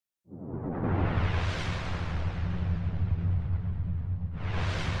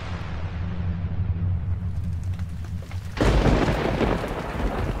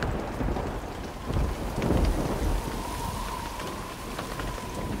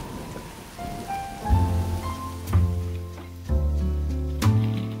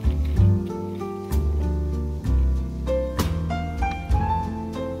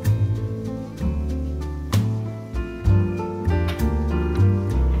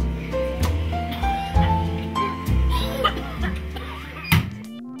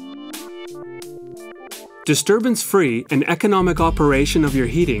Disturbance-free and economic operation of your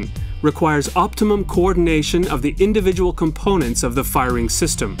heating requires optimum coordination of the individual components of the firing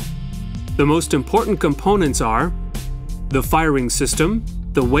system. The most important components are the firing system,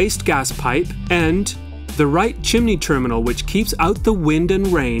 the waste gas pipe, and the right chimney terminal, which keeps out the wind and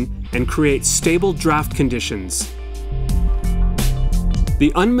rain and creates stable draft conditions.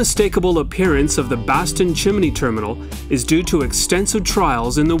 The unmistakable appearance of the Basten chimney terminal is due to extensive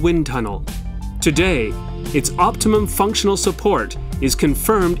trials in the wind tunnel. Today, its optimum functional support is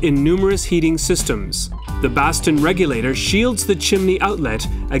confirmed in numerous heating systems. The Basten regulator shields the chimney outlet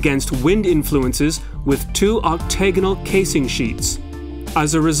against wind influences with two octagonal casing sheets.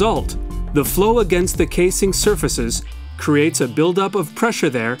 As a result, the flow against the casing surfaces creates a buildup of pressure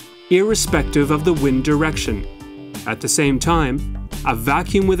there, irrespective of the wind direction. At the same time, a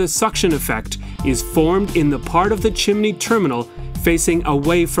vacuum with a suction effect is formed in the part of the chimney terminal facing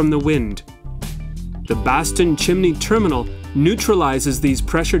away from the wind. The Basten chimney terminal neutralizes these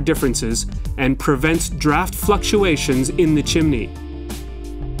pressure differences and prevents draft fluctuations in the chimney.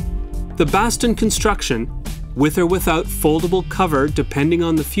 The Basten construction, with or without foldable cover depending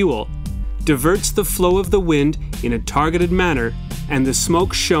on the fuel, diverts the flow of the wind in a targeted manner, and the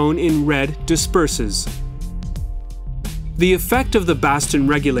smoke shown in red disperses. The effect of the Basten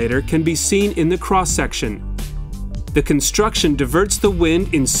regulator can be seen in the cross-section. The construction diverts the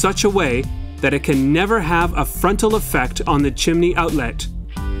wind in such a way that it can never have a frontal effect on the chimney outlet.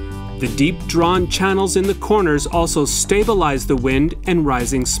 The deep drawn channels in the corners also stabilize the wind and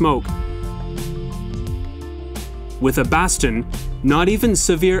rising smoke. With a Basten, not even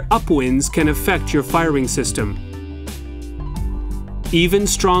severe upwinds can affect your firing system. Even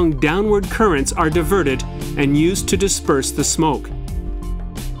strong downward currents are diverted and used to disperse the smoke.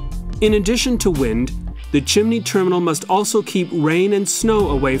 In addition to wind, the chimney terminal must also keep rain and snow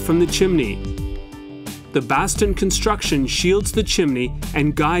away from the chimney. The Basten construction shields the chimney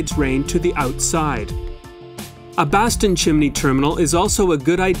and guides rain to the outside. A Basten chimney terminal is also a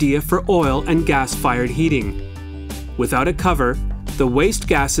good idea for oil and gas-fired heating. Without a cover, the waste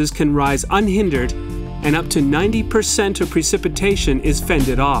gases can rise unhindered, and up to 90% of precipitation is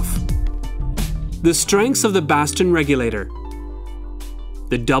fended off. The strengths of the Basten regulator: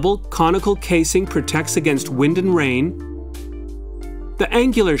 the double conical casing protects against wind and rain. The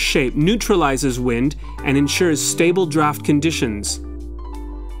angular shape neutralizes wind and ensures stable draft conditions.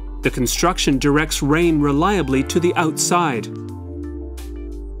 The construction directs rain reliably to the outside.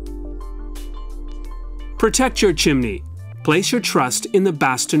 Protect your chimney. Place your trust in the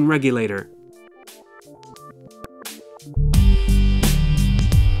Basten regulator.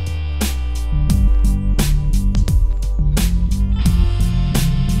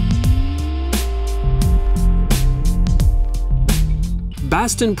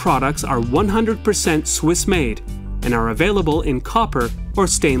 Basten products are 100% Swiss-made and are available in copper or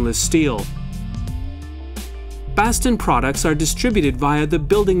stainless steel. Basten products are distributed via the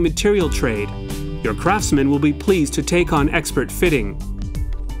building material trade. Your craftsman will be pleased to take on expert fitting.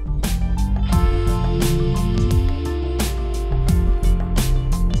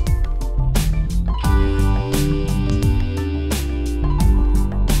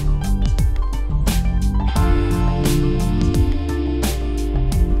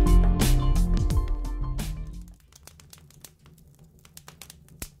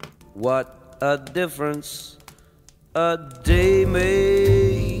 What a difference a day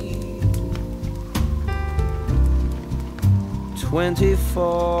made.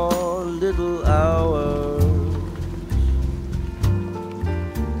 24 little hours.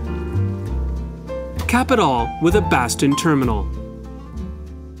 Cap it all with a Basten terminal.